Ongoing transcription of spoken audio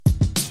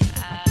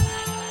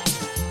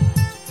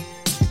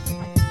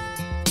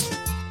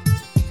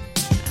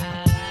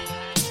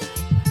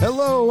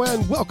Hello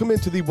and welcome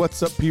into the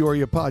What's Up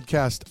Peoria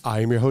podcast. I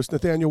am your host,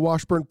 Nathaniel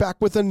Washburn, back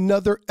with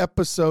another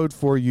episode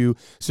for you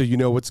so you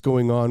know what's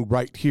going on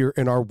right here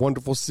in our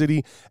wonderful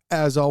city.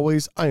 As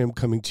always, I am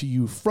coming to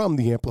you from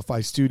the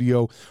Amplify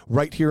studio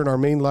right here in our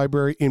main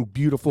library in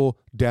beautiful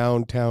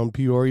downtown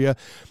Peoria.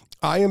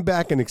 I am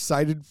back and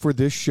excited for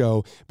this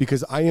show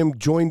because I am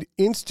joined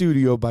in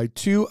studio by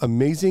two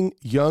amazing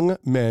young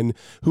men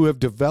who have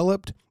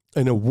developed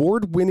an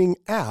award-winning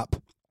app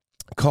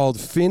called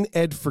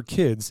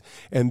FinEdForKids,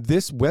 and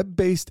this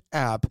web-based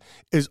app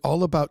is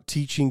all about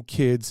teaching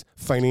kids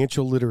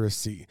financial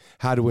literacy,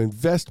 how to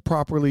invest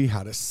properly,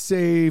 how to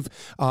save,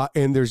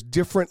 and there's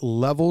different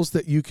levels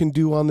that you can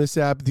do on this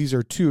app. These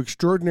are two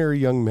extraordinary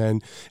young men,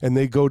 and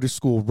they go to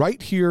school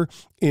right here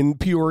in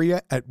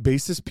Peoria at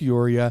Basis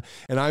Peoria,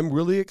 and I'm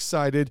really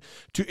excited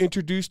to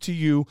introduce to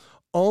you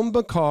Om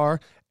Bankar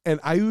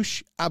and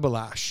Aayush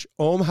Abhilash.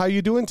 Om, how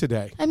you doing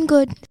today? I'm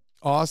good.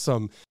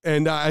 Awesome.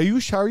 And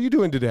Aayush, how are you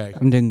doing today?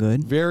 I'm doing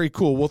good. Very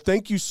cool. Well,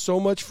 thank you so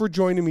much for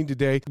joining me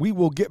today. We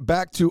will get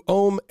back to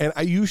Om and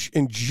Aayush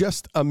in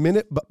just a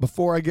minute, but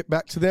before I get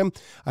back to them,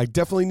 I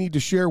definitely need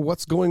to share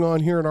what's going on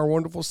here in our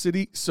wonderful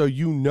city so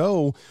you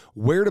know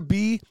where to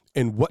be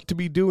and what to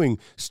be doing,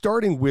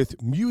 starting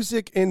with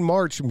Music in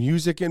March.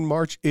 Music in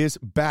March is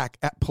back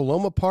at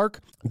Paloma Park.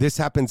 This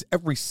happens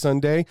every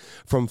Sunday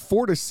from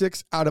 4 to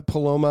 6 out at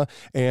Paloma,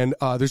 and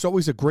there's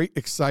always a great,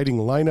 exciting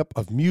lineup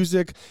of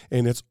music,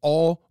 and it's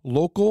all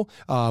local.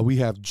 We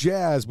have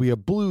jazz, we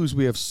have blues,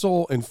 we have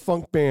soul and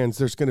funk bands.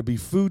 There's going to be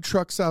food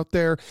trucks out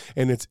there,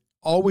 and it's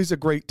always a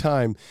great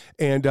time.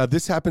 And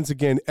this happens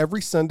again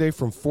every Sunday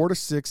from 4 to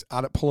 6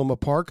 out at Paloma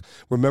Park.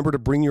 Remember to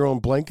bring your own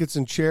blankets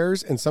and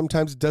chairs, and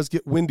sometimes it does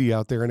get windy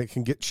out there and it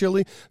can get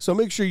chilly, so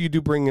make sure you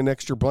do bring an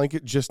extra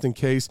blanket just in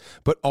case,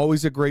 but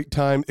always a great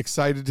time.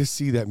 Excited to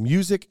see that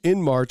Music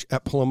in March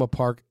at Paloma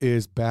Park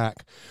is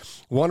back.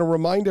 Want to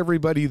remind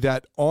everybody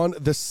that on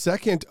the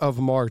 2nd of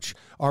March,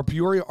 our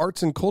Peoria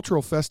Arts and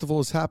Cultural Festival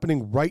is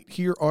happening right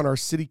here on our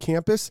city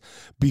campus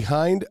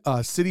behind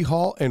City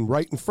Hall and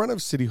right in front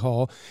of City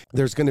Hall.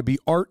 There's going to be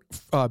art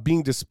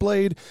being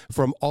displayed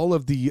from all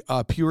of the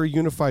Peoria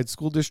Unified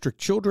School District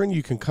children.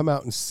 You can come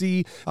out and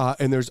see,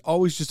 and there's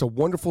always just a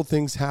wonderful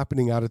things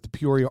happening out at the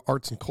Peoria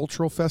Arts and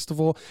Cultural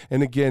Festival.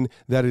 And again,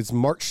 that is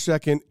March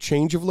 2nd,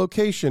 change of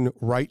location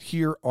right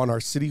here on our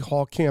City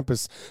Hall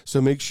campus.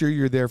 So make sure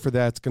you're there for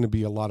that. It's going to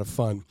be a lot of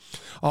fun.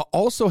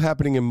 Also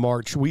happening in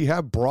March, we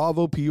have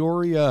Bravo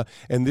Peoria,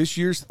 and this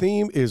year's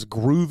theme is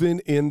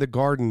Groovin' in the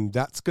Garden.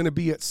 That's going to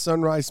be at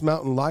Sunrise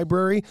Mountain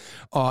Library,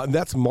 and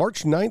that's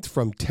March 9th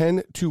from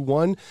 10 to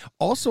 1.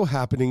 Also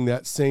happening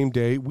that same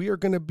day, we are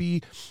going to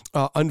be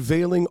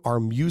unveiling our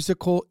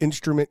musical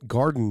instrument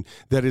garden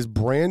that is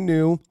brand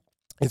new.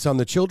 It's on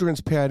the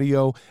children's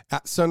patio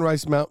at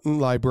Sunrise Mountain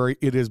Library.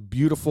 It is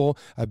beautiful.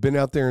 I've been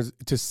out there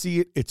to see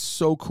it. It's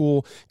so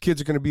cool. Kids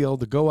are going to be able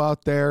to go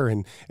out there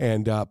and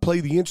play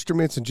the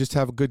instruments and just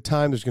have a good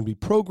time. There's going to be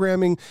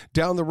programming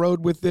down the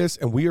road with this,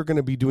 and we are going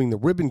to be doing the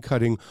ribbon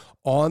cutting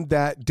on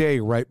that day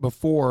right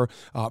before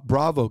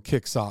Bravo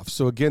kicks off.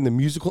 So again, the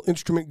musical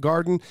instrument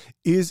garden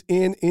is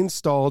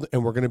installed,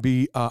 and we're going to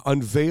be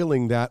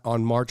unveiling that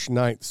on March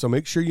 9th. So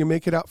make sure you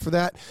make it out for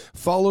that,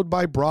 followed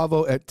by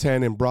Bravo at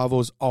 10, and Bravo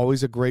is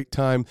always a great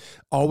time,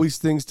 always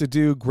things to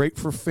do, great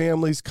for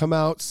families. Come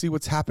out, see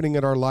what's happening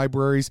at our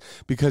libraries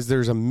because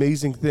there's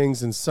amazing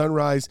things in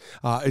Sunrise.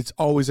 It's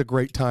always a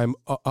great time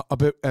a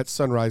bit at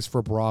Sunrise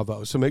for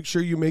Bravo. So make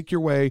sure you make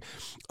your way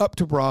up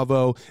to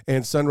Bravo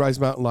and Sunrise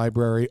Mountain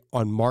Library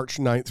on March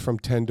 9th from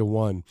 10 to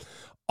 1.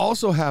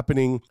 Also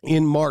happening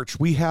in March,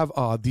 we have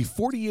the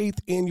 48th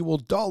annual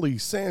Dolly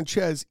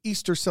Sanchez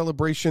Easter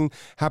celebration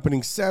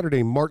happening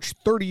Saturday, March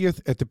 30th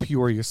at the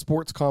Peoria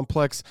Sports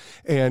Complex.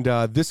 And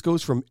this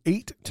goes from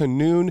 8 to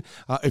noon.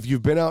 If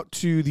you've been out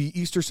to the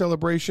Easter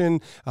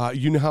celebration,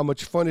 you know how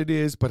much fun it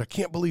is. But I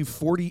can't believe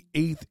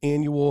 48th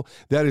annual.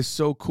 That is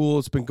so cool.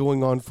 It's been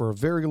going on for a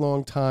very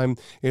long time.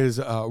 It is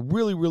a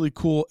really, really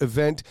cool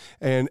event.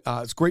 And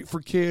it's great for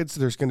kids.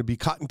 There's going to be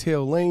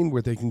Cottontail Lane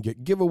where they can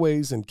get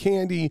giveaways and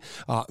candy.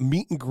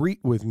 Meet and greet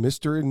with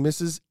Mr. and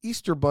Mrs.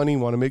 Easter Bunny.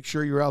 Want to make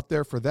sure you're out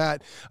there for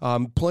that.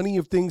 Plenty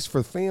of things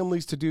for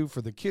families to do,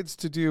 for the kids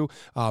to do.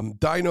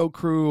 Dino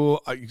crew,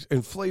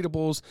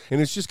 inflatables,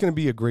 and it's just going to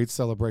be a great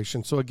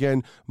celebration. So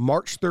again,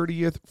 March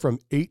 30th from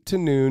 8 to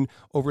noon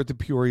over at the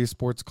Peoria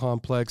Sports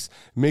Complex.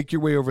 Make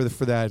your way over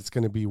for that. It's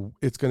going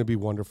to be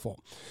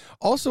wonderful.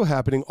 Also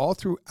happening all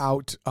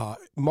throughout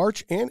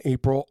March and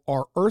April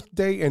are Earth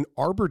Day and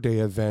Arbor Day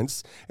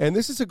events, and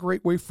this is a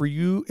great way for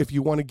you if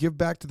you want to give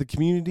back to the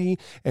community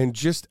and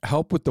just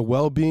help with the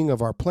well-being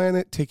of our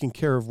planet, taking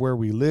care of where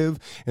we live.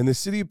 And the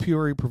city of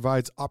Peoria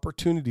provides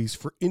opportunities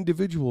for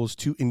individuals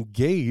to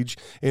engage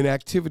in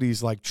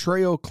activities like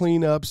trail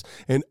cleanups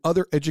and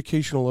other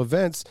educational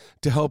events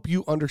to help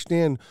you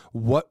understand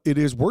what it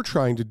is we're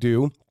trying to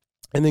do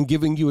and then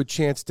giving you a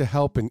chance to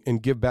help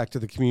and give back to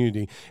the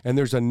community. And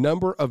there's a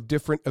number of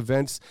different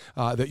events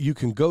that you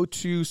can go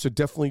to, so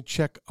definitely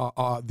check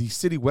the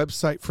city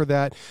website for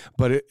that.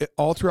 But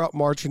all throughout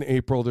March and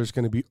April, there's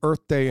going to be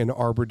Earth Day and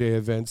Arbor Day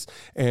events,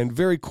 and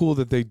very cool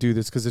that they do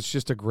this because it's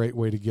just a great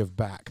way to give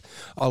back.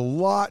 A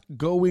lot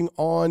going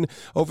on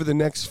over the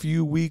next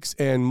few weeks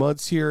and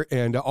months here,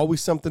 and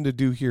always something to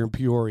do here in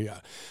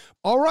Peoria.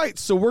 All right,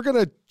 so we're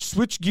going to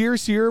switch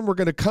gears here, and we're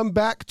going to come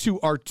back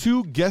to our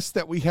two guests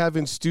that we have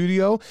in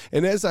studio.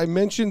 And as I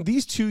mentioned,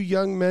 these two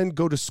young men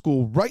go to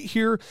school right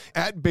here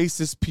at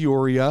Basis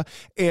Peoria,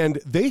 and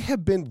they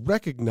have been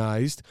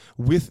recognized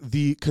with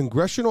the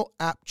Congressional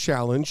App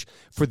Challenge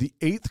for the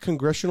 8th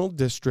Congressional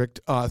District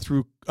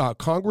through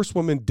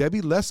Congresswoman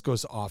Debbie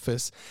Lesko's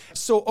office.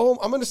 So,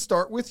 I'm going to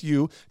start with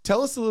you.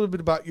 Tell us a little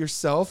bit about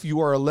yourself. You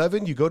are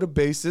 11. You go to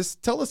Basis.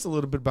 Tell us a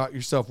little bit about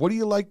yourself. What do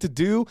you like to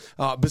do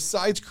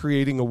besides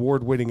creating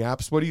award-winning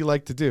apps? What do you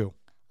like to do?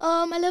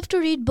 I love to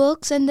read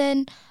books, and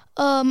then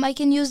I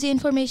can use the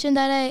information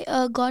that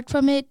I got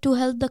from it to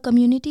help the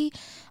community.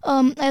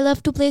 I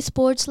love to play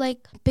sports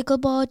like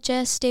pickleball,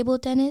 chess, table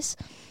tennis.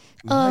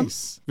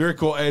 Nice. Very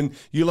cool. And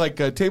you like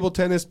table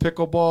tennis,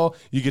 pickleball?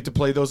 You get to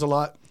play those a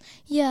lot?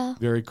 Yeah.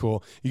 Very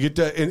cool. You get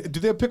to, and do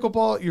they have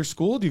pickleball at your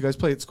school? Do you guys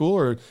play at school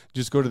or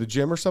just go to the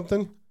gym or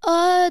something?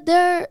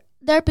 There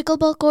are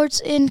pickleball courts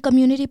in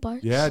community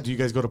parks. Yeah. Do you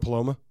guys go to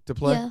Paloma to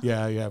play?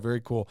 Yeah. Very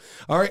cool.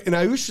 All right. And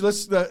Aayush,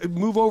 let's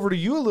move over to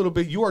you a little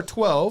bit. You are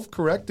 12,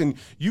 correct? And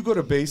you go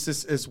to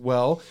Basis as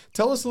well.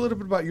 Tell us a little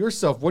bit about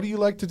yourself. What do you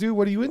like to do?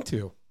 What are you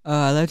into?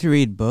 I like to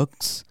read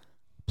books,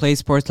 play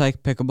sports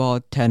like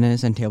pickleball,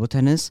 tennis, and table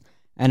tennis.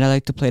 And I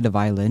like to play the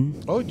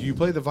violin. Oh, do you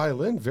play the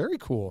violin? Very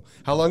cool.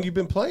 How long you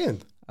been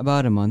playing?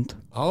 About a month.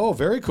 Oh,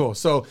 very cool.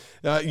 So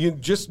you're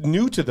just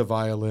new to the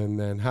violin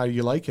then. How are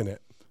you liking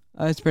it?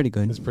 It's pretty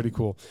good. It's pretty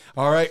cool.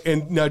 All right.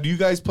 And now, do you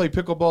guys play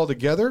pickleball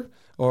together?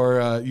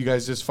 Or you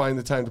guys just find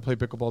the time to play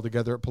pickleball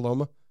together at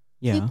Paloma?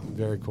 Yeah.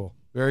 Very cool.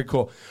 Very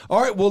cool.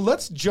 All right. Well,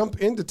 let's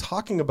jump into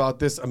talking about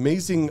this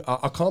amazing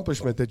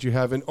accomplishment that you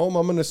have. And I'm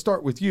going to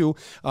start with you.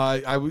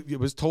 I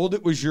was told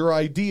it was your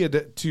idea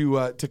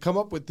to come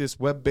up with this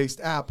web-based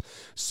app.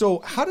 So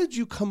how did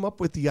you come up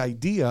with the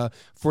idea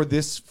for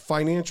this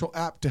financial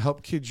app to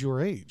help kids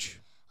your age?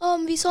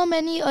 We saw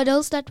many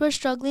adults that were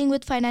struggling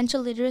with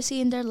financial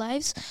literacy in their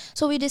lives.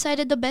 So we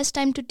decided the best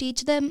time to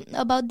teach them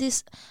about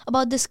this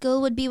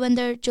skill would be when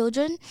they're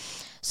children.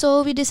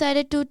 So we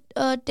decided to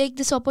take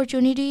this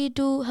opportunity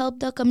to help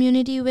the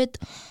community with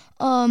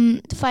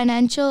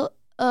financial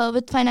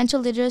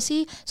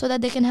literacy so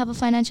that they can have a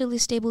financially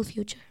stable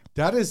future.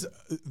 That is,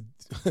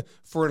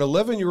 for an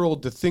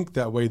 11-year-old to think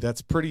that way,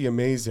 that's pretty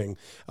amazing.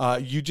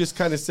 You just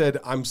kind of said,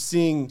 I'm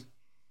seeing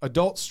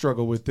adults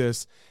struggle with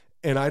this,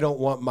 and I don't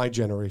want my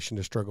generation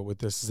to struggle with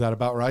this. Is that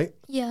about right?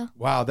 Yeah.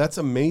 Wow, that's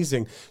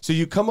amazing. So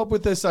you come up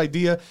with this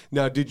idea.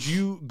 Now, did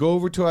you go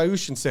over to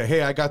Aayush and say,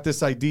 hey, I got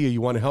this idea.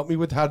 You want to help me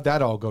with? How did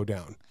that all go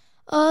down?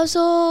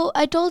 So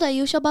I told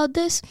Aayush about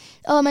this,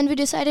 and we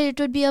decided it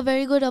would be a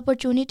very good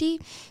opportunity.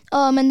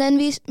 And then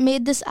we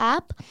made this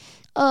app,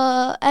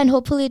 and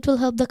hopefully it will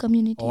help the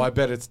community. Oh, I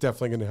bet it's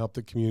definitely going to help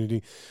the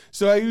community.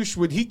 So Aayush,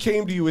 when he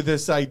came to you with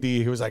this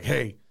idea, he was like,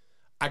 hey,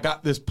 I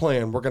got this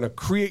plan. We're going to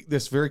create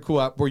this very cool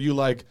app. Were you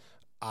like,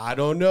 I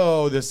don't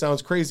know, this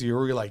sounds crazy? Or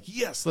were you like,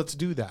 yes, let's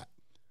do that?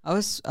 I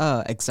was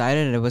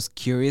excited and I was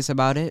curious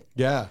about it.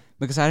 Yeah.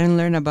 Because I didn't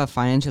learn about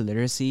financial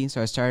literacy,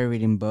 so I started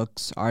reading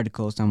books,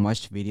 articles, and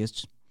watched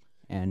videos.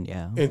 And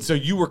yeah. And so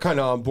you were kind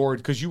of on board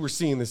because you were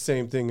seeing the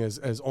same thing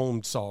as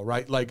Om saw,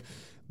 right? Like,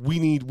 we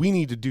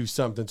need to do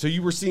something. So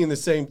you were seeing the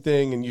same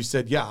thing and you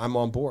said, yeah, I'm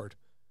on board.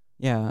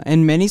 Yeah.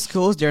 In many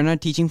schools, they're not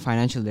teaching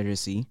financial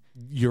literacy.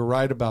 You're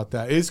right about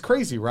that. It's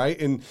crazy, right?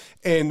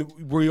 And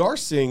we are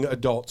seeing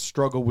adults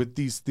struggle with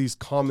these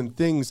common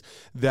things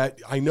that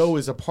I know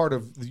is a part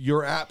of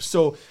your app.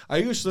 So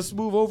Aayush, let's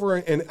move over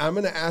and I'm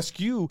going to ask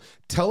you,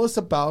 tell us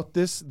about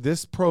this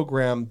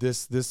program,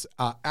 this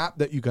app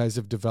that you guys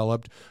have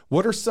developed.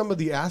 What are some of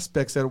the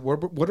aspects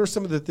what are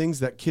some of the things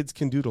that kids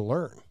can do to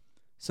learn?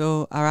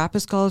 So our app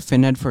is called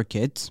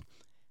FinEdForKids.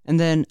 And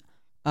then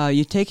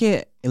you take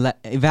a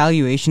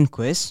evaluation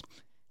quiz.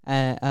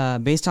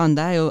 Based on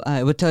that,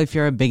 it would tell if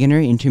you're a beginner,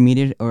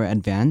 intermediate, or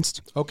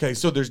advanced. Okay,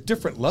 so there's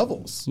different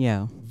levels.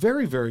 Yeah.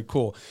 Very, very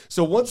cool.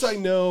 So once I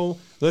know,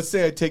 let's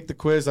say I take the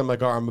quiz, I'm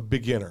like, I'm a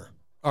beginner.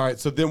 All right,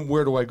 so then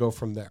where do I go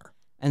from there?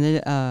 And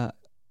then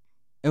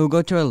it will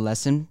go to a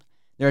lesson.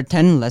 There are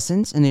 10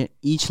 lessons, and in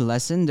each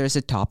lesson, there's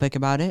a topic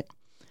about it.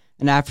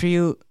 And after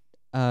you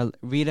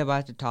read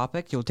about the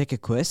topic, you'll take a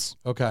quiz.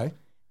 Okay.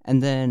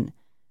 And then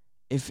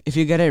if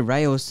you get it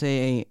right, it will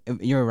say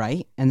you're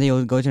right, and then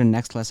you'll go to the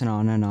next lesson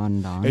on and on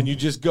and on. And you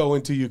just go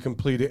until you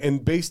complete it.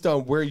 And based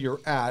on where you're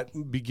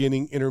at,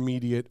 beginning,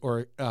 intermediate,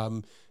 or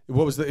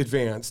what was the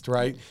advanced,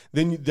 right?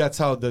 Then that's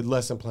how the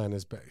lesson plan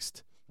is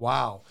based.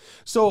 Wow.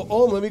 So,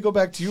 let me go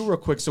back to you real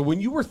quick. So when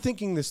you were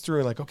thinking this through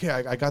and like, okay,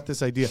 I got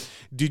this idea,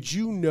 did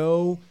you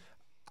know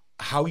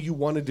how you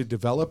wanted to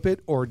develop it,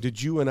 or did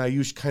you and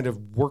Aayush kind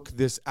of work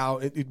this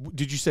out?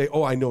 Did you say,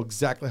 I know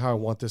exactly how I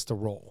want this to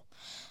roll?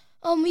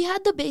 We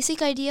had the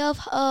basic idea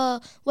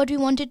of what we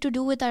wanted to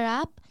do with our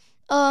app.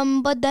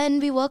 But then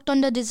we worked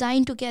on the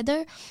design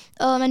together,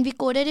 and we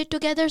coded it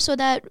together so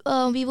that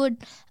we would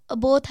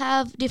both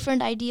have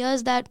different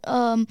ideas that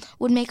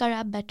would make our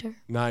app better.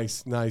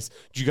 Nice. Did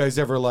you guys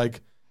ever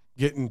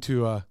get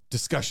into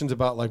discussions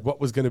about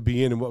what was going to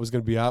be in and what was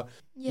going to be out?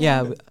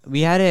 Yeah,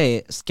 we had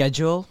a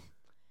schedule,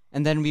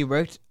 and then we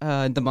worked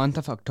the month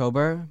of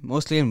October,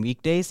 mostly on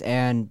weekdays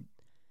and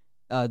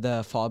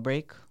the fall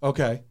break.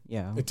 Okay.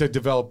 Yeah. To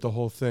develop the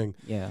whole thing.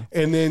 Yeah.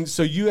 And then,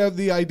 so you have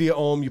the idea,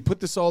 Om, you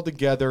put this all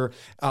together.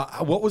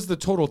 What was the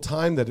total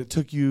time that it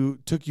took you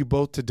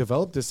both to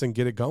develop this and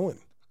get it going?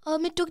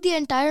 It took the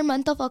entire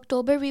month of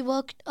October. We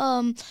worked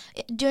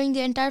during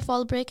the entire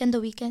fall break and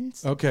the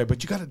weekends. Okay,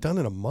 but you got it done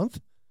in a month?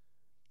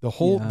 The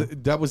whole,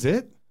 that was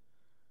it?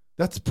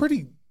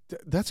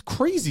 That's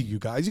crazy, you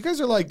guys. You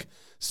guys are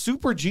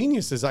super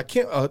geniuses. I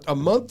can't, a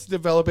month to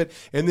develop it.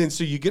 And then,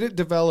 so you get it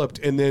developed,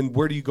 and then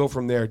where do you go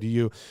from there? Do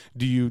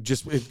you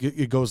just,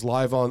 it goes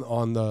live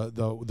on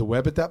the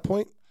web at that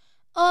point?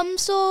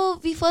 So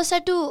we first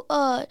had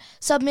to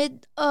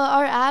submit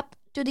our app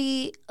to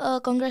the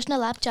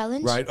Congressional App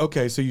Challenge. Right.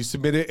 Okay. So you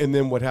submit it, and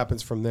then what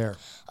happens from there?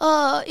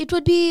 It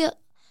would be,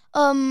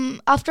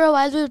 after a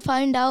while, we would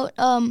find out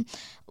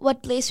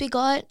what place we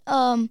got,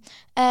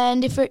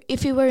 and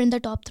if we were in the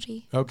top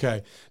 3.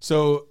 Okay.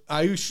 So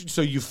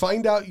so you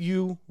find out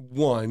you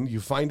won. You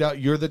find out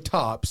you're the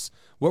tops.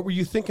 What were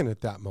you thinking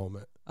at that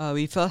moment?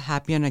 We felt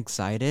happy and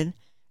excited,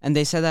 and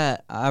they said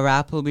that our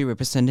app will be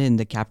represented in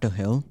the Capitol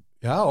Hill.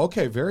 Yeah.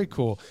 Okay. Very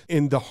cool.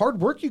 And the hard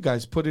work you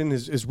guys put in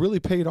is really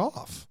paid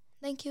off.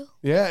 Thank you.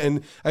 Yeah,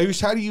 and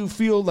Aayush, how do you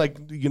feel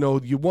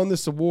you won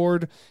this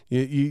award?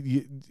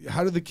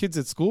 How did the kids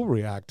at school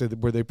react?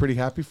 Were they pretty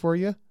happy for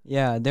you?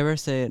 Yeah,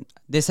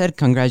 they said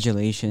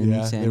congratulations.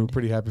 Yeah, they were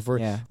pretty happy for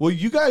you. Yeah. Well,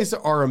 you guys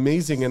are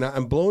amazing, and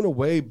I'm blown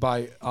away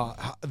by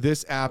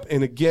this app.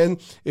 And again,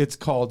 it's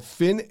called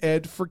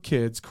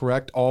FinEdForKids,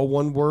 correct? All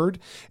one word.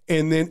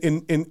 And then,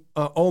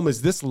 Om,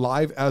 is this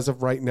live as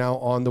of right now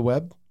on the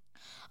web?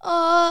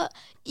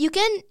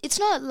 It's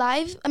not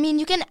live. I mean,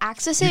 you can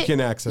access it. You can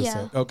access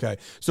it. Okay.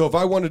 So if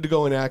I wanted to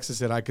go and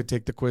access it, I could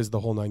take the quiz, the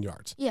whole 9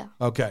 yards. Yeah.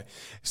 Okay.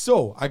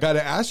 So I got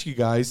to ask you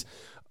guys,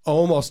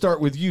 I'll start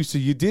with you. So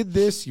you did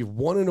this, you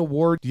won an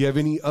award. Do you have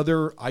any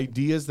other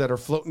ideas that are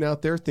floating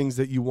out there, things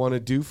that you want to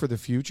do for the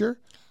future?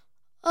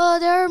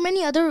 There are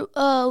many other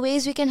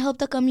ways we can help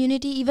the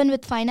community, even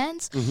with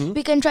finance. Mm-hmm.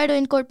 We can try to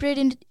incorporate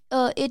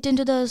it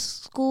into the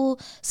school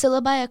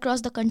syllabi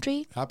across the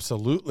country.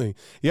 Absolutely.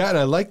 Yeah, and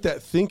I like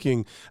that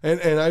thinking. And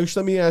Aayush,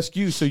 let me ask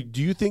you, so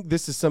do you think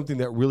this is something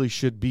that really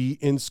should be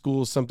in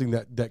school, something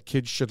that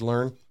kids should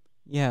learn?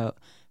 Yeah,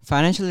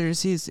 financial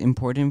literacy is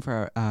important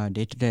for our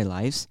day-to-day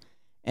lives.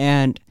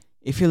 And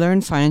if you learn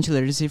financial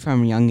literacy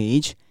from a young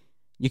age,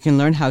 you can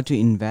learn how to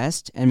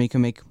invest and you can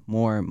make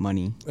more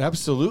money.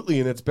 Absolutely,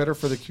 and it's better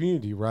for the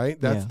community, right?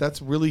 That's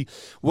really,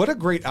 what a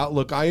great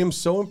outlook. I am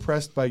so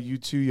impressed by you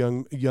two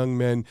young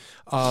men.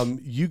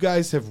 You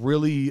guys have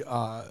really,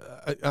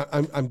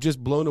 I'm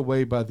just blown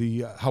away by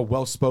how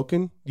well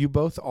spoken you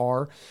both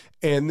are,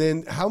 and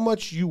then how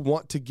much you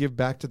want to give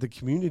back to the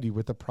community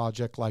with a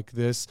project like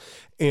this.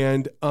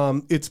 And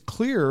it's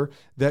clear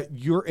that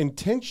your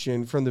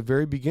intention from the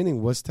very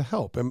beginning was to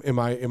help. Am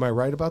I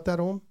right about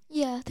that, Om?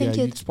 Yeah, thank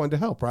you. You just wanted to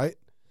help, right?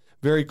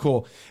 Very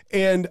cool.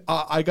 And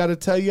I got to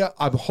tell you,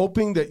 I'm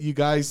hoping that you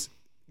guys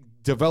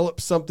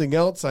develop something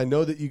else. I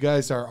know that you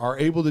guys are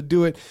able to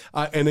do it.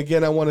 And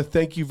again, I want to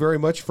thank you very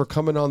much for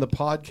coming on the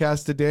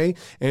podcast today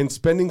and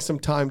spending some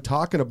time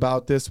talking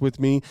about this with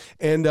me.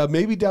 And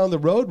maybe down the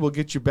road, we'll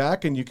get you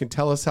back and you can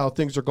tell us how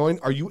things are going.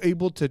 Are you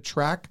able to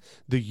track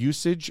the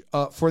usage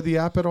for the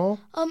app at all?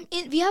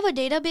 We have a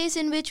database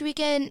in which we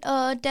can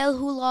tell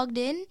who logged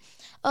in.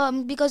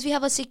 Because we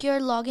have a secure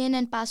login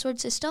and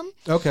password system.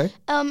 Okay.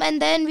 And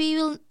then we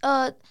will,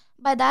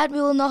 by that, we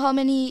will know how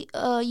many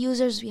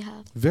users we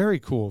have. Very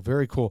cool.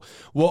 Very cool.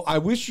 Well, I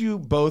wish you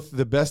both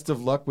the best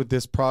of luck with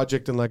this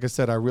project. And like I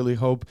said, I really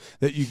hope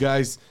that you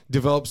guys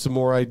develop some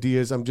more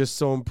ideas. I'm just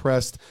so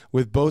impressed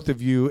with both of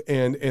you.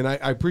 And I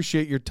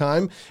appreciate your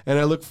time. And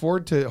I look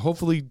forward to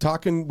hopefully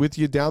talking with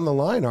you down the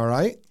line. All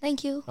right?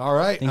 Thank you. All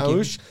right.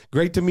 Aayush,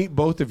 great to meet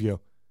both of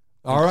you.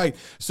 All right.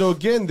 So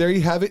again, there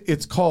you have it.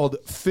 It's called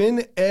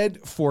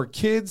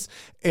FinEdForKids,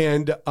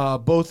 and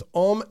both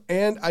Om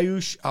and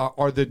Aayush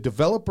are the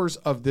developers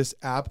of this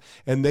app,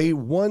 and they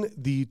won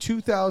the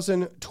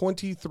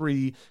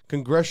 2023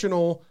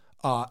 Congressional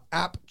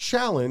App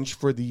Challenge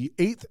for the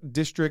 8th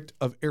District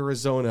of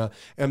Arizona,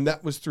 and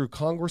that was through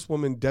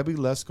Congresswoman Debbie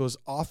Lesko's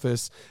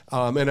office.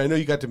 And I know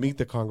you got to meet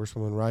the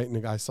Congresswoman, right?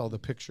 And I saw the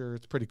picture.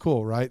 It's pretty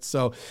cool, right?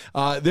 So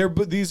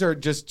these are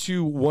just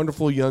two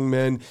wonderful young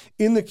men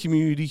in the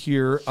community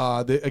here.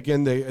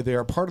 They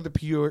are part of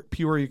the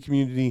Peoria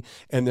community,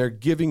 and they're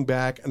giving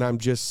back, and I'm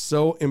just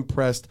so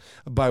impressed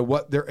by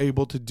what they're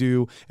able to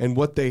do and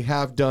what they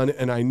have done,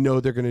 and I know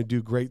they're going to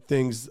do great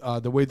things.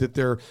 The way that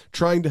they're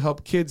trying to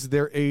help kids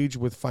their age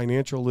engaged with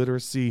financial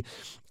literacy.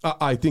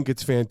 I think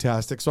it's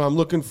fantastic. So I'm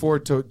looking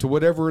forward to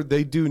whatever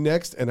they do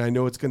next, and I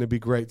know it's going to be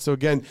great. So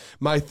again,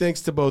 my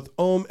thanks to both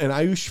Om and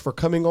Aayush for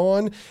coming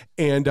on,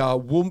 and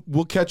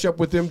we'll catch up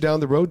with them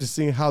down the road to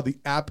see how the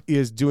app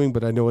is doing,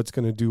 but I know it's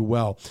going to do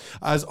well.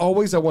 As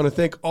always, I want to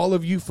thank all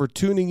of you for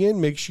tuning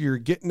in. Make sure you're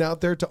getting out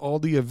there to all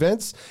the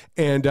events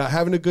and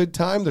having a good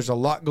time. There's a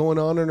lot going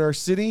on in our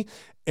city.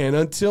 And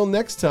until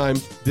next time,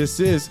 this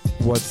is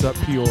What's Up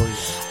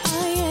Peoria.